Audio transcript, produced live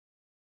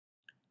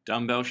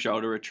Dumbbell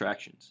shoulder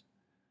retractions.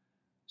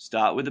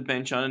 Start with a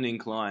bench on an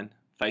incline,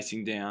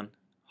 facing down,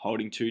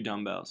 holding 2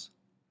 dumbbells.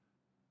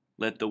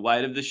 Let the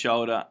weight of the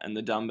shoulder and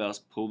the dumbbells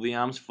pull the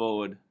arms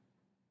forward.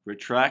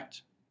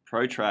 Retract,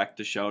 protract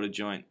the shoulder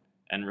joint,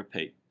 and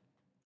repeat.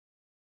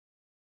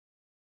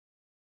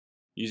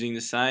 Using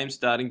the same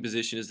starting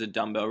position as the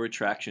dumbbell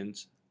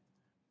retractions,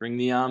 bring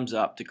the arms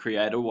up to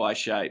create a Y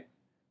shape,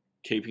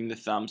 keeping the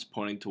thumbs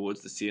pointing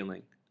towards the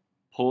ceiling.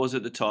 Pause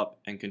at the top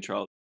and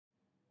control.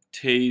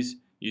 Tease,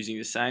 using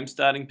the same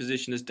starting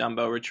position as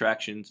dumbbell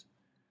retractions,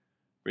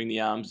 bring the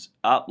arms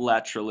up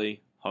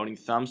laterally, holding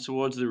thumbs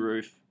towards the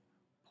roof,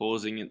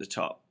 pausing at the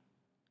top.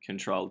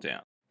 Control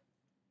down.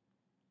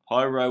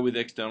 High row with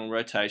external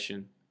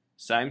rotation,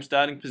 same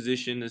starting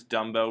position as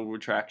dumbbell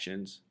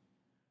retractions.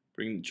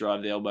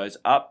 Drive the elbows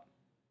up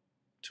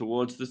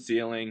towards the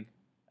ceiling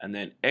and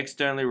then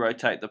externally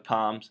rotate the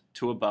palms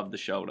to above the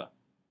shoulder.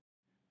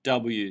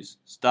 W's.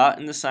 Start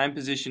in the same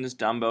position as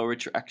dumbbell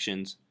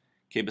retractions.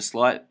 Keep a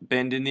slight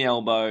bend in the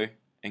elbow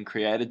and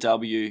create a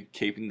W,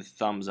 keeping the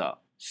thumbs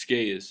up.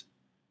 Skiers.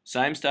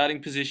 Same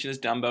starting position as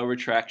dumbbell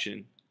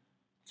retraction.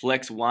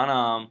 Flex one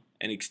arm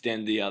and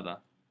extend the other.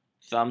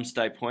 Thumbs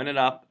stay pointed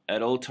up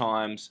at all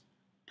times.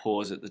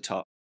 Pause at the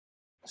top.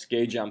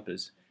 Ski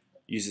jumpers.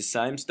 Use the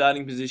same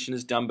starting position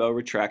as dumbbell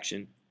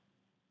retraction.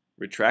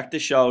 Retract the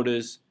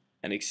shoulders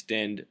and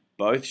extend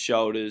both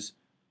shoulders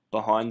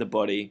behind the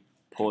body,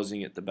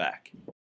 pausing at the back.